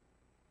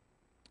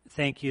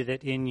 Thank you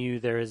that in you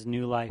there is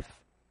new life.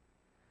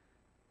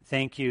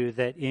 Thank you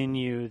that in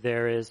you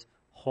there is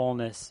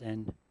wholeness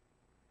and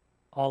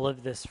all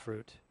of this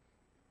fruit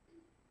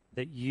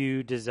that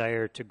you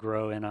desire to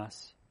grow in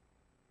us.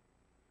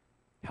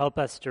 Help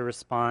us to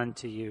respond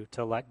to you,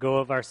 to let go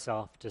of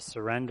ourselves, to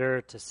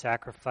surrender, to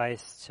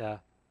sacrifice,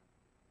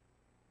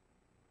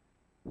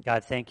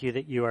 God, thank you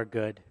that you are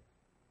good,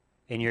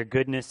 and your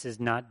goodness is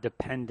not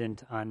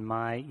dependent on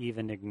my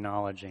even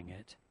acknowledging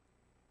it.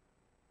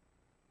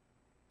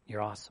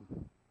 You're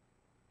awesome.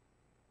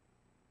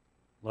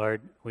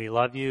 Lord, we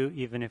love you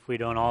even if we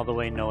don't all the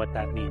way know what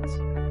that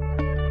means.